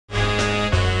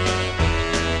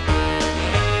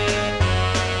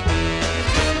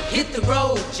hit the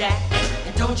road, Jack,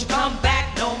 and don't you come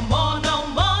back no more, no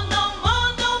more, no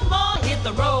more, no more. Hit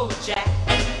the road, Jack,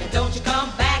 and don't you come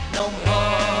back no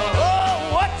more. Oh,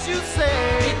 what you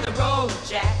say? Hit the road,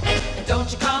 Jack, and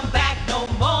don't you come back no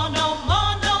more, no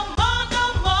more, no more,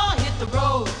 no more. Hit the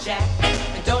road, Jack,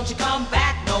 and don't you come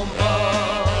back no more.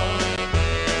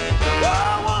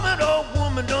 Oh,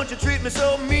 woman, don't you treat me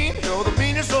so mean. You're the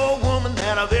meanest old woman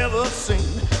that I've ever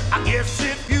seen. I guess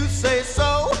if you say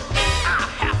so, I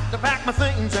have to pack my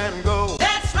things and go.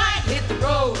 That's right, hit the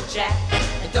road, Jack,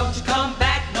 and don't you come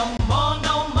back no more,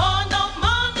 no more, no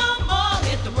more, no more.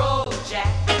 Hit the road, Jack,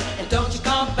 and don't you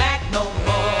come back no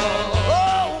more.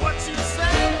 Oh, what you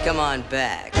say? Come on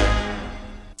back.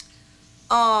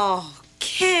 Oh,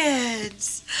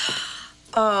 kids.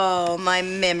 Oh, my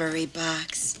memory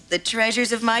box. The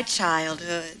treasures of my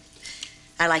childhood.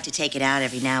 I like to take it out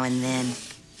every now and then.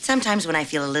 Sometimes when I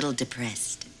feel a little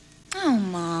depressed. Oh,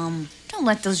 Mom. Don't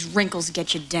let those wrinkles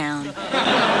get you down.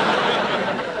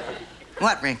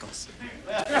 What wrinkles?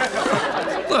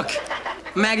 Look,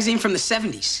 a magazine from the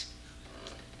 70s.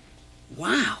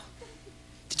 Wow.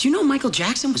 Did you know Michael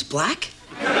Jackson was black?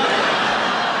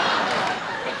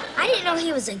 I didn't know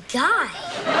he was a guy.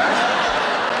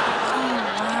 Oh,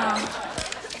 wow.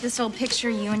 This old picture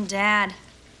of you and Dad.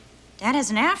 Dad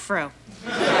has an afro.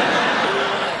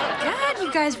 God,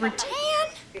 you guys were tan.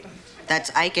 That's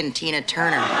Ike and Tina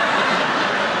Turner.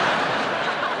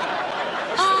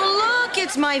 Oh, look,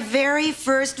 it's my very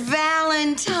first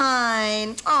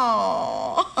Valentine.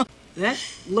 Oh. That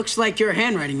looks like your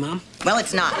handwriting, Mom. Well,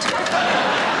 it's not.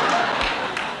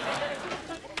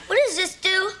 What does this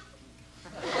do?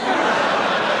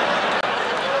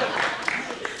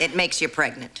 It makes you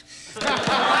pregnant.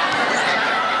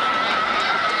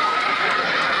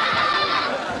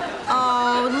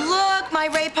 Oh, look, my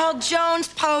Ray Paul Jones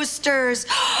posters.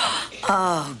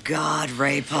 Oh, God,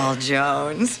 Ray Paul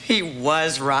Jones. He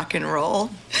was rock and roll.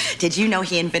 Did you know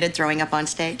he invented throwing up on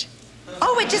stage?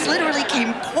 Oh, it just literally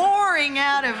came pouring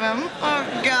out of him.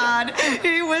 Oh, God,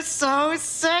 he was so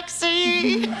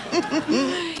sexy.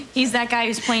 He's that guy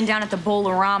who's playing down at the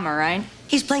Bowl-O-Rama, right?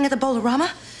 He's playing at the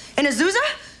Bowl-O-Rama? In Azusa?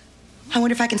 I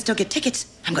wonder if I can still get tickets.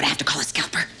 I'm gonna have to call a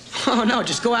scalper. Oh, no,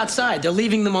 just go outside. They're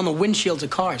leaving them on the windshields of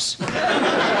cars.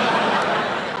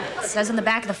 It says on the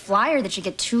back of the flyer that you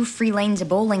get 2 free lanes of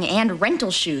bowling and rental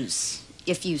shoes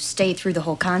if you stay through the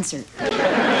whole concert.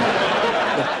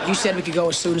 Look, you said we could go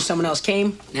as soon as someone else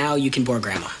came. Now you can bore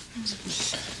Grandma.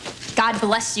 God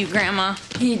bless you, Grandma.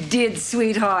 He did,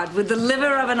 sweetheart, with the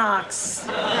liver of an ox.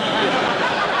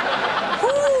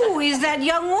 Who is that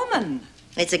young woman?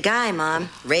 It's a guy, Mom.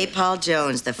 Ray Paul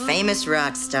Jones, the famous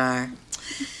rock star.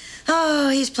 Oh,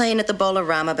 he's playing at the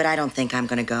Bowl-O-Rama, but I don't think I'm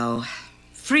gonna go.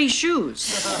 Free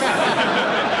shoes.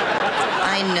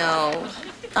 I know.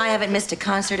 I haven't missed a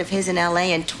concert of his in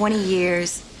L.A. in 20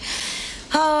 years.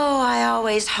 Oh, I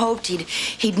always hoped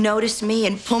he'd notice me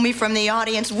and pull me from the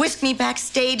audience, whisk me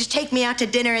backstage, take me out to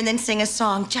dinner, and then sing a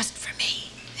song just for me.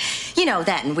 You know,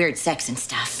 that and weird sex and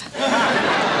stuff.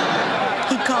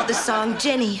 He'd call the song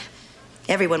Jennie.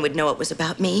 Everyone would know it was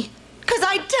about me, 'cause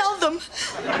I'd tell them.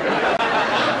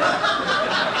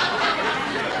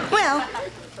 Well,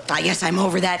 I guess I'm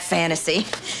over that fantasy.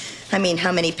 I mean,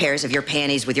 how many pairs of your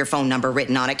panties with your phone number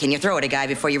written on it can you throw at a guy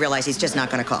before you realize he's just not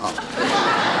gonna call?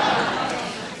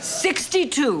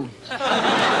 62.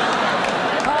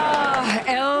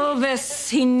 Elvis,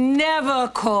 he never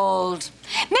called.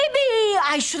 Maybe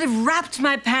I should have wrapped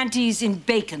my panties in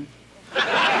bacon.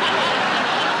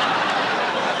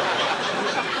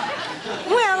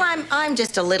 Well, I'm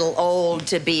just a little old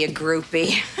to be a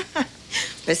groupie.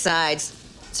 Besides,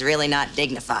 it's really not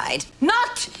dignified.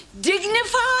 Not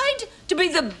dignified to be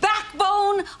the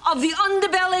backbone of the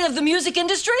underbelly of the music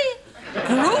industry?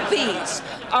 Groupies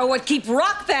are what keep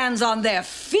rock bands on their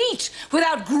feet.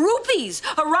 Without groupies,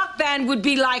 a rock band would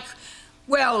be like,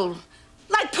 well,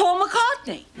 like Paul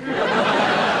McCartney.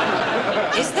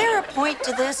 Is there a point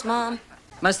to this, Mom?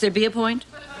 Must there be a point?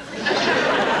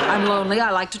 I'm lonely,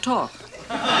 I like to talk.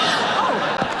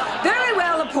 Oh, very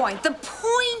well, a point. The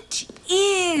point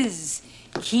is,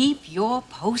 keep your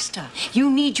poster. You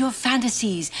need your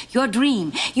fantasies, your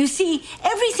dream. You see,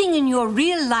 everything in your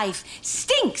real life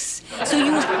stinks, so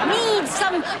you need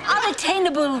some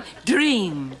unattainable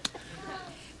dream.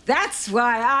 That's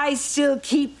why I still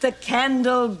keep the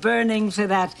candle burning for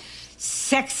that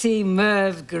sexy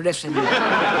Merv Griffin.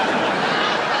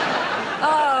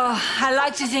 Oh, I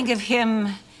like to think of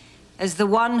him as the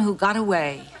one who got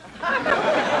away.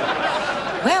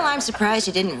 Well, I'm surprised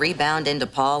you didn't rebound into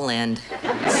Paul Lynde.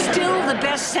 Still the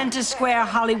best center square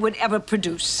Hollywood ever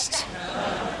produced.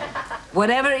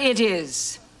 Whatever it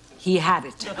is, he had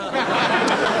it.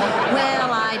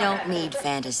 Well, I don't need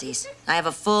fantasies. I have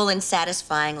a full and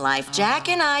satisfying life. Jack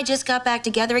and I just got back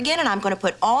together again, and I'm going to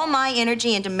put all my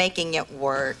energy into making it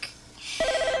work.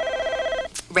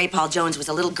 Ray Paul Jones was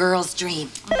a little girl's dream.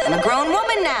 I'm a grown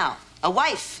woman now, a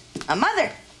wife, a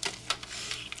mother.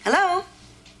 Hello?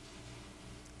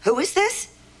 Who is this?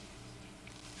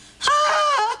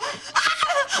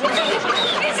 Is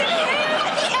it him?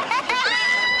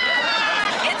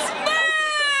 It's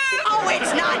Merv! Oh,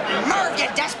 it's not Merv, you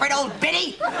desperate old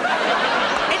biddy.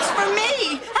 It's for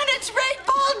me, and it's Ray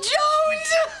Paul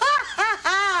Jones.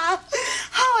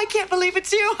 Oh, I can't believe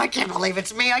it's you. I can't believe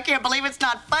it's me. I can't believe it's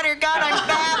not Buttergut. I'm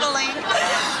babbling.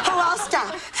 Oh, I'll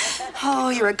stop. Oh,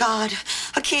 you're a god,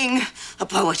 a king, a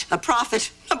poet, a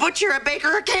prophet, a butcher, a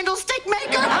baker, a candlestick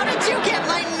maker. How did you get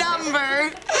my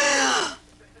number?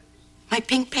 My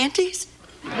pink panties?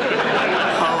 Oh,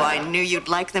 I knew you'd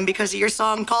like them because of your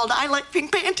song called I Like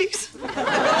Pink Panties.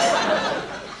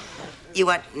 You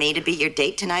want me to be your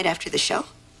date tonight after the show?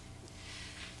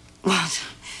 Well,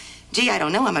 gee, I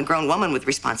don't know. I'm a grown woman with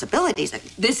responsibilities.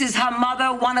 This is her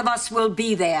mother. One of us will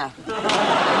be there.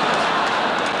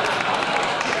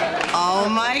 Oh,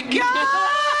 my God!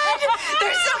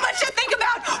 There's so much to think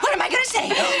about. What am I going to say?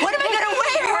 What am I going to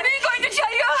wear? What are you going to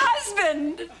tell your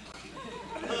husband?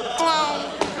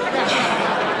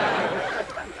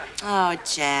 Oh,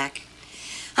 Jack.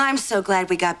 I'm so glad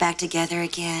we got back together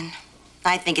again.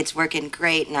 I think it's working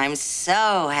great, and I'm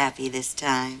so happy this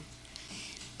time.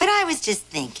 But I was just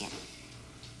thinking,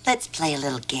 let's play a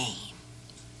little game.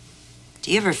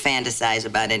 Do you ever fantasize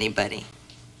about anybody?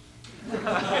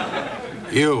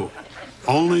 You.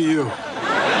 Only you.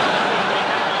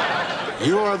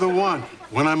 You are the one.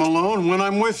 When I'm alone, when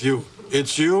I'm with you.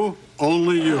 It's you,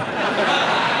 only you.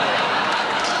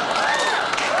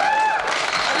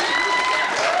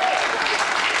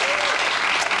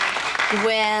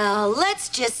 Well, let's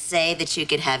just say that you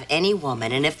could have any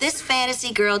woman, and if this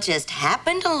fantasy girl just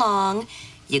happened along,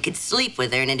 you could sleep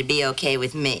with her and it'd be okay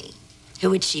with me. Who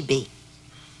would she be?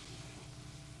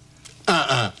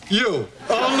 You.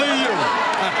 Only you.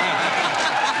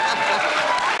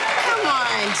 Come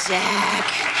on, Jack.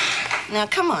 Now,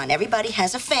 come on. Everybody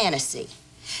has a fantasy.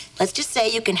 Let's just say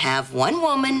you can have one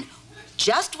woman,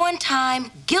 just one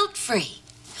time, guilt-free.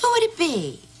 Who would it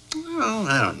be? Well,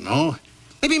 I don't know.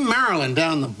 Maybe Marilyn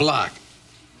down the block.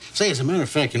 Say, as a matter of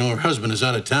fact, you know, her husband is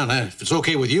out of town. If it's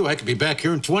okay with you, I could be back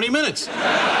here in 20 minutes.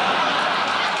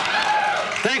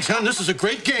 Thanks, hon. This is a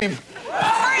great game.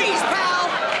 Freeze, pal!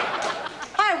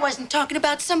 I wasn't talking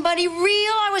about somebody real.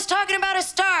 I was talking about a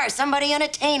star, somebody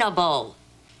unattainable.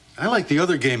 I like the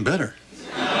other game better.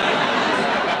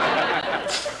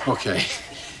 Okay.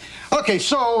 Okay,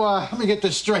 so let me get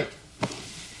this straight.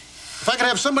 If I could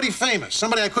have somebody famous,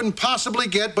 somebody I couldn't possibly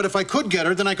get, but if I could get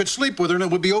her, then I could sleep with her, and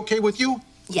it would be okay with you?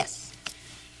 Yes.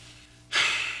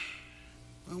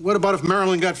 What about if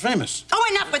Marilyn got famous? Oh,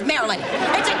 enough with Marilyn.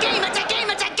 It's a game, it's a game,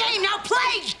 it's a game. Now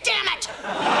play, damn it!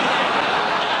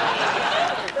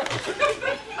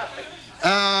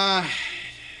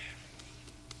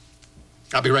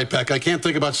 I'll be right back. I can't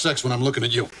think about sex when I'm looking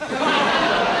at you. How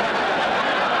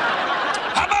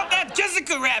about that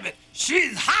Jessica Rabbit?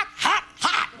 She's hot, hot,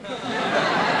 hot.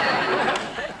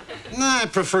 Nah, I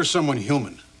prefer someone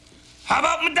human. How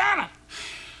about Madonna?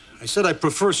 I said I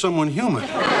prefer someone human.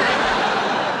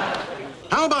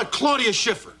 How about Claudia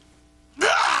Schiffer?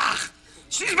 Ugh!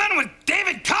 She's been with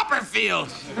David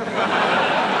Copperfield.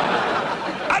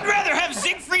 I'd rather have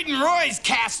Siegfried and Roy's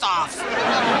cast-offs.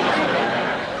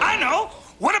 I know.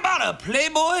 What about a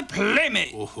Playboy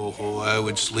Playmate? I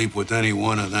would sleep with any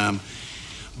one of them.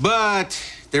 But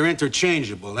they're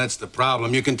interchangeable. That's the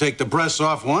problem. You can take the breasts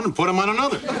off one and put them on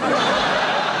another.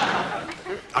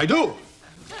 I do.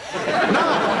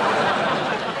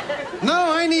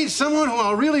 No, I need someone who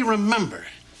I'll really remember.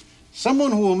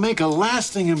 Someone who will make a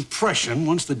lasting impression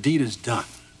once the deed is done.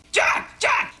 Jack!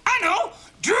 I know!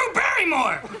 Drew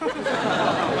Barrymore!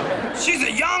 She's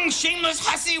a young, shameless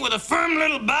hussy with a firm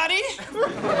little body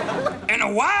and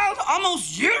a wild,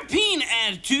 almost European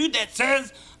attitude that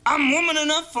says, I'm woman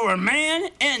enough for a man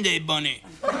and a bunny.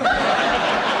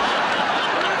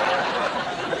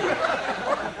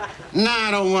 Nah,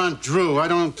 I don't want Drew. I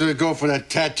don't go for that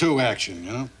tattoo action,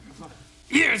 you know?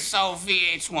 You're so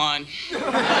VH1.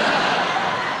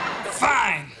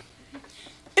 Fine.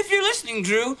 If you're listening,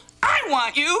 Drew, I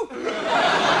want you.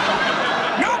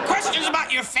 No questions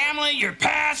about your family, your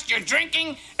past, your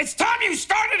drinking. It's time you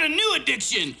started a new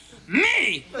addiction.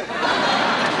 Me.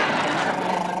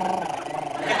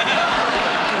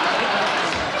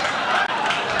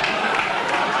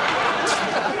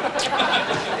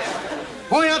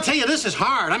 Boy, I'll I'll tell you, this is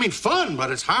hard. I mean, fun, but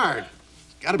it's hard.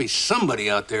 Got to be somebody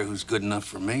out there who's good enough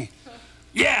for me.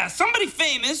 Yeah, somebody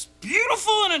famous,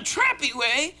 beautiful in a trappy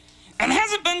way, and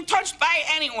hasn't been touched by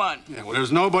anyone. Yeah, well,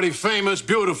 there's nobody famous,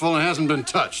 beautiful, and hasn't been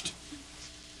touched.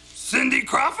 Cindy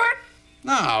Crawford?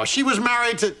 No, she was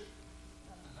married to...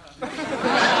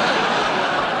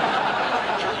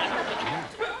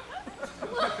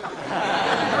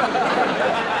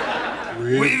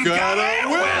 We've got a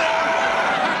winner!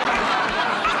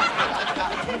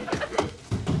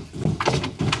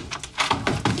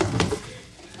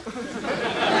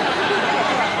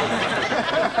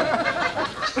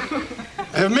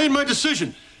 I have made my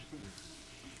decision.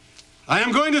 I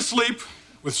am going to sleep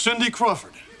with Cindy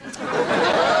Crawford.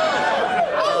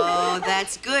 Oh,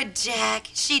 that's good, Jack.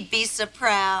 She'd be so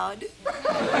proud.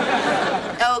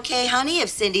 Okay, honey, if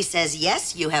Cindy says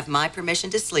yes, you have my permission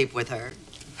to sleep with her.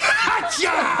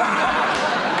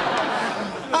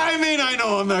 I mean, I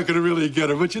know I'm not going to really get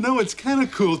her, but you know, it's kind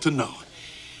of cool to know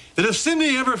that if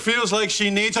Cindy ever feels like she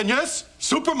needs, and yes,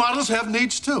 supermodels have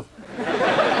needs too.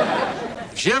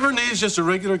 If she ever needs just a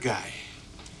regular guy,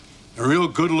 a real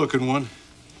good-looking one,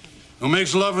 who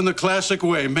makes love in the classic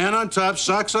way, man on top,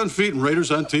 socks on feet, and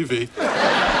Raiders on TV.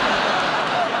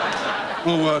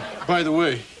 Oh, by the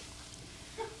way,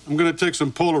 I'm going to take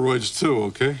some Polaroids too,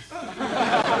 okay?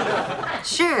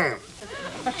 Sure.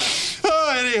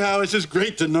 Oh, anyhow, it's just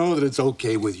great to know that it's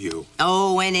okay with you.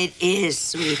 Oh, and it is,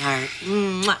 sweetheart.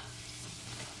 Mwah.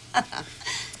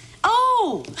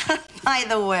 Oh, by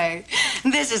the way,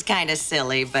 this is kind of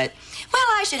silly, but, well,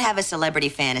 I should have a celebrity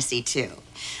fantasy, too.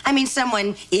 I mean,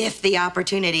 someone, if the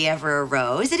opportunity ever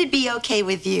arose, it'd be okay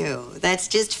with you. That's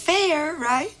just fair,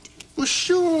 right? Well,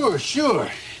 sure.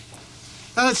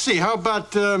 Let's see, how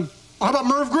about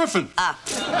Merv Griffin?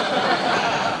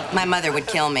 My mother would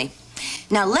kill me.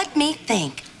 Now, let me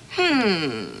think.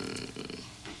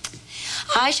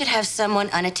 I should have someone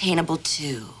unattainable,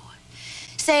 too.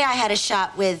 Say I had a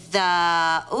shot with,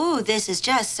 ooh, this is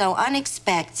just so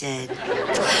unexpected.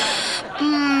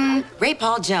 Ray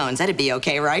Paul Jones, that'd be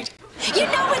okay, right? You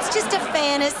know, it's just a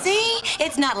fantasy.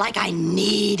 It's not like I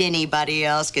need anybody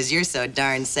else, because you're so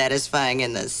darn satisfying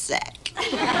in the sack.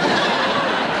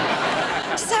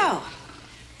 So,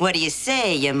 what do you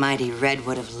say, you mighty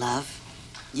redwood of love?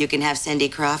 You can have Cindy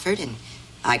Crawford, and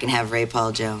I can have Ray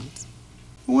Paul Jones.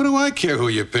 What do I care who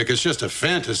you pick? It's just a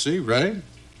fantasy, right?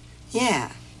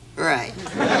 Yeah, right.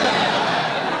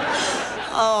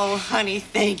 Oh, honey,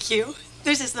 thank you.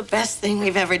 This is the best thing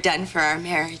we've ever done for our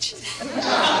marriage.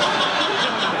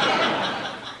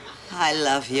 I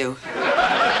love you.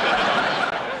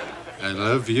 I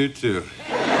love you, too.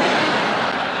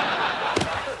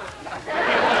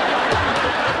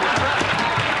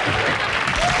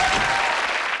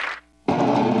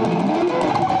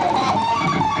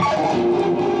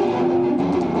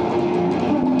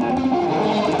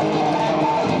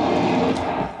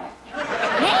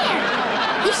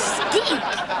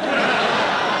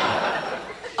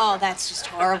 Oh, that's just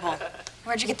horrible.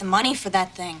 Where'd you get the money for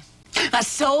that thing? I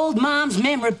sold Mom's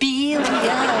memorabilia.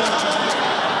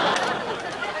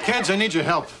 Kids, I need your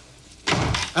help.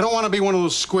 I don't want to be one of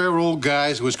those square old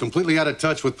guys who is completely out of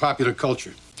touch with popular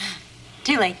culture.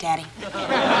 Too late, Daddy.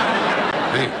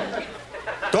 Hey,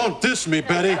 don't diss me,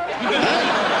 Betty.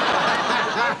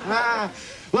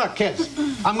 Look, kids,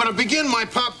 I'm going to begin my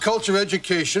pop culture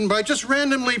education by just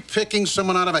randomly picking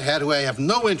someone out of a hat who I have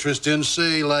no interest in,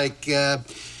 say, like,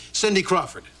 Cindy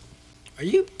Crawford. Are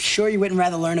you sure you wouldn't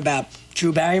rather learn about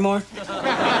Drew Barrymore?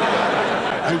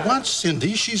 I want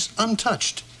Cindy. She's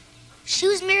untouched. She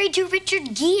was married to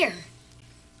Richard Gere.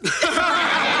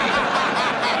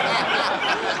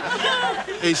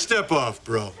 Hey, step off,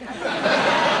 bro.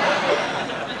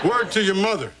 Word to your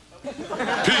mother.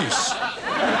 Peace.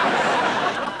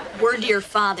 Word to your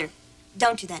father.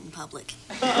 Don't do that in public.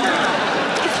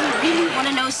 If you really want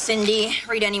to know Cindy,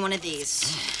 read any one of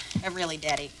these. Really,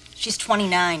 Daddy. She's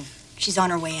 29. She's on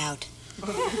her way out.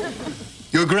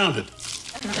 You're grounded.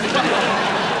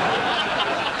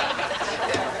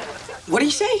 What did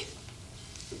he say?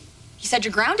 He said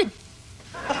you're grounded.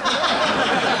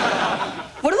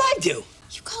 What did I do?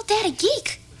 You called Dad a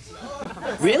geek.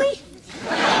 Really?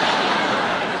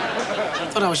 I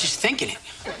thought I was just thinking it.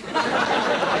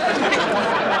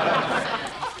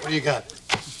 What do you got?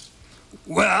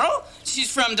 Well, she's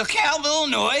from DeKalb,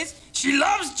 Illinois. She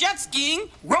loves jet skiing,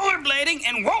 rollerblading,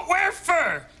 and won't wear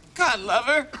fur. God love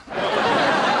her.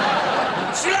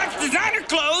 She likes designer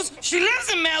clothes, she lives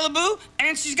in Malibu,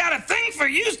 and she's got a thing for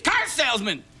used car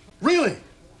salesmen. Really?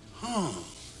 Huh.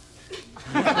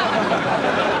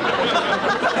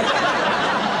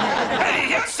 Hey,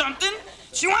 here's something.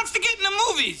 She wants to get in the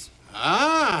movies.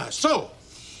 Ah, so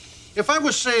if I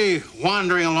was, say,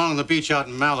 wandering along the beach out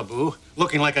in Malibu,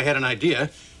 looking like I had an idea,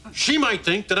 she might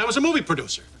think that I was a movie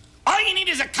producer. All you need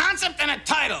is a concept and a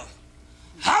title.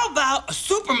 How about a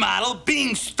supermodel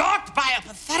being stalked by a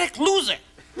pathetic loser?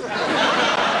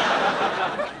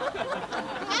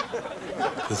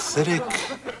 Pathetic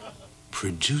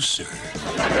producer.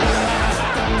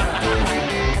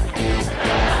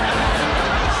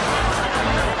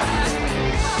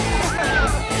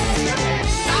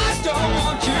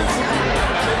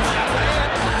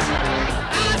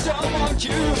 You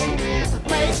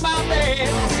make my bed.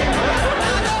 I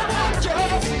don't want your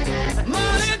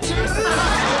money too. I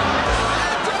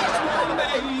just wanna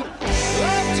make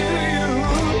love to you.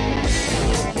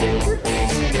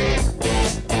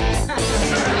 I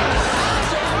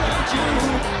don't want you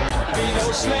to be no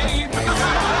slave. I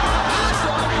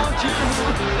don't want you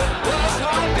to work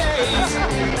hard days.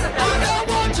 I don't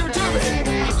want you to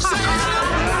be sad.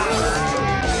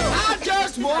 I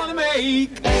just wanna make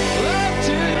love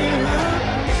to you.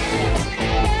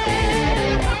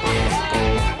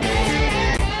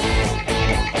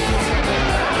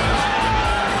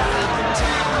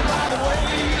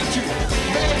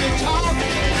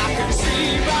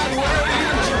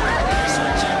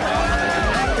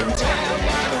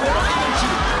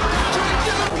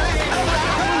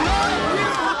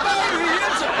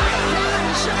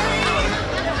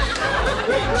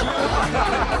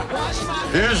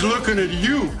 Here's looking at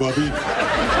you, Bubby.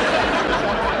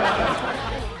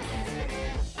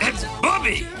 It's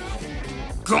Bubby.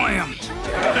 Glam.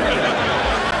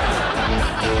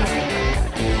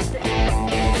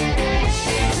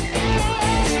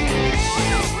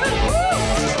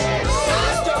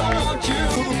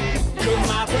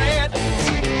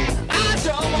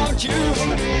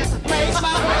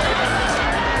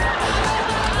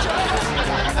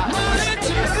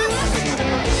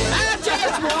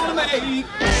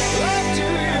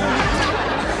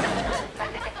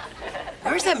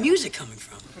 Where's that music coming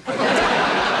from?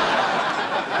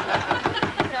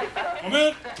 Come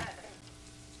in.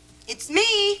 It's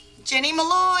me, Jennie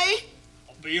Malloy.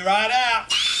 I'll be right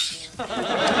out.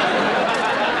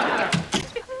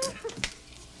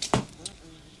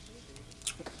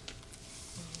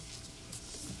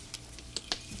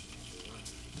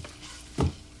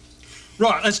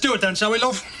 Right, let's do it then, shall we,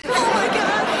 love? Oh, my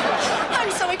God.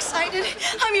 I'm so excited.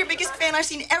 I'm your biggest fan. I've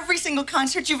seen every single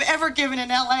concert you've ever given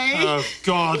in L.A. Oh,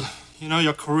 God. You know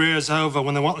your career's over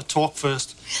when they want to talk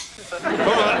first. All right,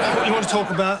 what do you want to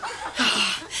talk about?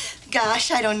 Oh,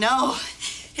 gosh, I don't know.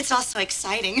 It's all so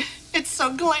exciting. It's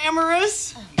so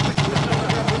glamorous.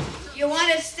 You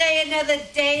want to stay another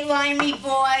day, Limey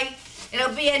boy?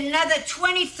 It'll be another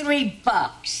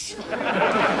 $23.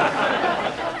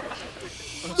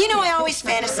 You know, I always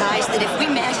fantasized that if we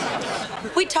met,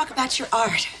 we'd talk about your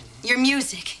art, your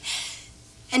music,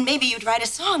 and maybe you'd write a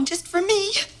song just for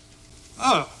me.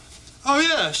 Oh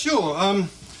yeah, sure.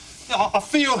 Yeah, I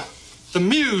feel the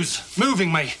muse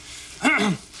moving me.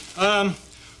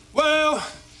 Well,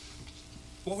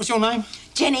 what was your name?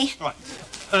 Jennie. Right.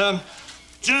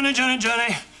 Jennie,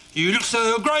 you look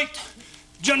so great.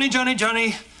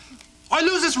 Jennie. I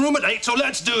lose this room at 8, so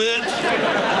let's do it.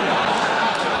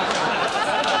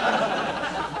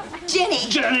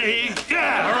 Jennie,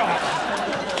 yeah, all right.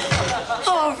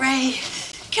 Oh, Ray.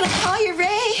 Can I call you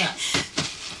Ray? Yeah.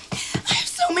 I have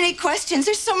so many questions.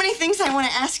 There's so many things I want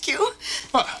to ask you.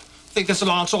 Well, I think this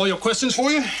will answer all your questions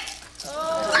for you.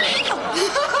 Oh,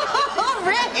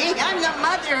 Ray, I'm the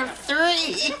mother of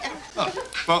 3. Oh,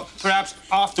 well, perhaps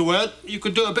afterward you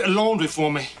could do a bit of laundry for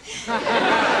me.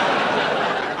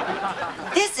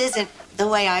 This isn't the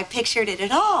way I pictured it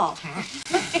at all.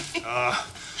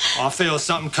 I feel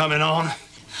something coming on.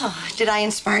 Oh, did I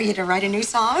inspire you to write a new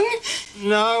song?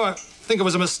 No, I think it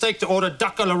was a mistake to order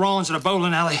duck à l'orange at a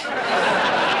bowling alley.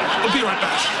 I'll be right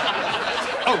back.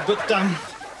 Oh, but,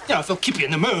 yeah, if it'll keep you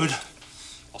in the mood,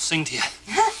 I'll sing to you.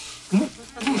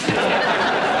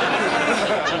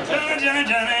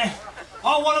 Jennie,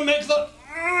 I want to make the...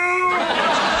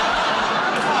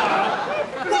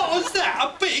 What was that, a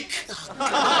beak?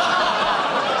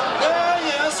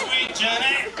 Yeah, sweet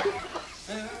Jennie.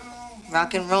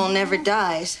 Rock and roll never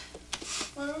dies.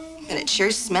 And it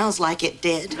sure smells like it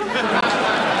did.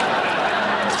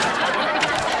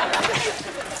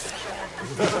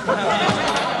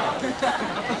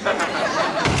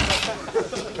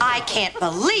 I can't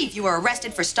believe you were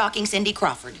arrested for stalking Cindy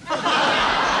Crawford.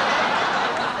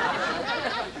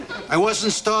 I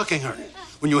wasn't stalking her.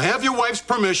 When you have your wife's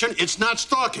permission, it's not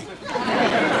stalking.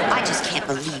 I just can't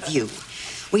believe you.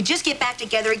 We just get back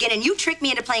together again, and you trick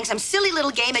me into playing some silly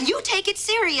little game, and you take it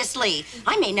seriously.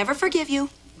 I may never forgive you.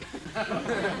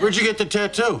 Where'd you get the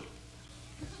tattoo?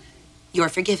 You're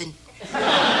forgiven.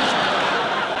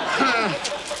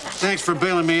 Thanks for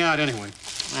bailing me out anyway.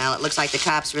 Well, it looks like the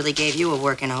cops really gave you a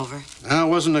working over. No, it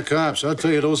wasn't the cops. I'll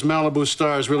tell you, those Malibu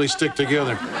stars really stick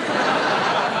together.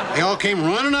 They all came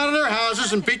running out of their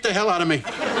houses and beat the hell out of me.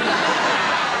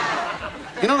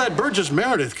 You know, that Burgess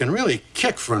Meredith can really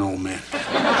kick for an old man.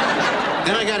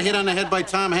 Then I got hit on the head by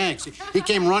Tom Hanks. He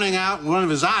came running out in one of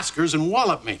his Oscars and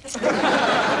walloped me.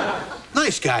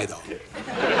 Nice guy, though.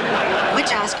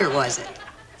 Which Oscar was it?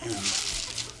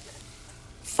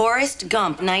 Forrest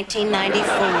Gump, 1994.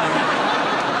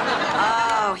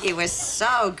 Oh, he was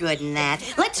so good in that.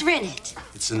 Let's rent it.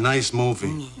 It's a nice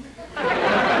movie.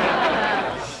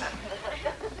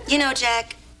 You know,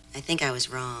 Jack, I think I was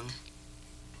wrong.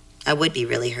 I would be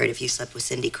really hurt if you slept with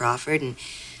Cindy Crawford, and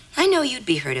I know you'd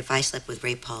be hurt if I slept with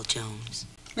Ray Paul Jones.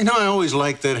 You know, I always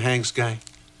liked that Hanks guy.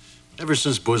 Ever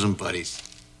since Bosom Buddies.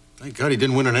 Thank God he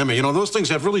didn't win an Emmy. You know, those things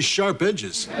have really sharp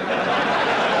edges.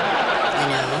 I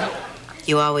know.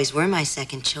 You always were my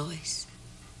second choice.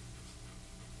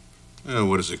 Well,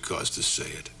 what does it cost to say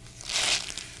it?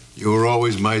 You were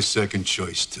always my second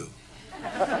choice, too.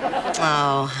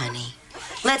 Oh, honey.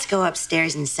 Let's go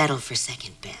upstairs and settle for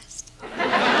second best.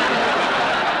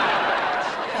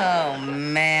 Oh,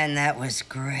 man, that was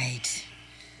great.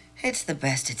 It's the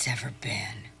best it's ever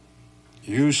been.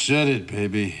 You said it,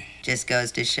 baby. Just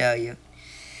goes to show you.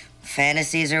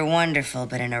 Fantasies are wonderful,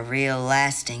 but in a real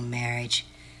lasting marriage,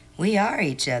 we are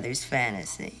each other's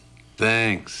fantasy.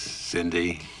 Thanks,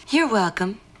 Cindy. You're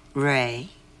welcome, Ray.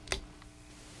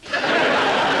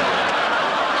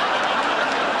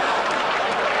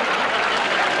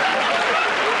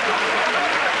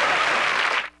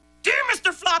 Dear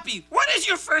Mr. Floppy, what is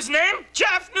your first name?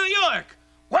 Jeff, New York.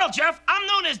 Well, Jeff, I'm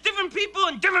known as different people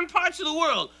in different parts of the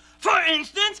world. For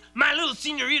instance, my little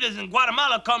senoritas in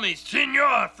Guatemala call me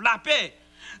Senor Floppy,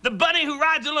 the bunny who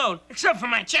rides alone, except for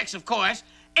my chicks, of course.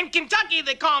 In Kentucky,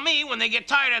 they call me, when they get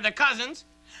tired of their cousins.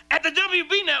 At the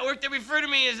WB network, they refer to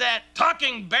me as that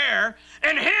talking bear.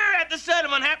 And here at the set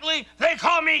of Unhappily, they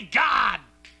call me God.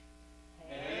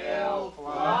 Hail,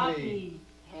 Floppy.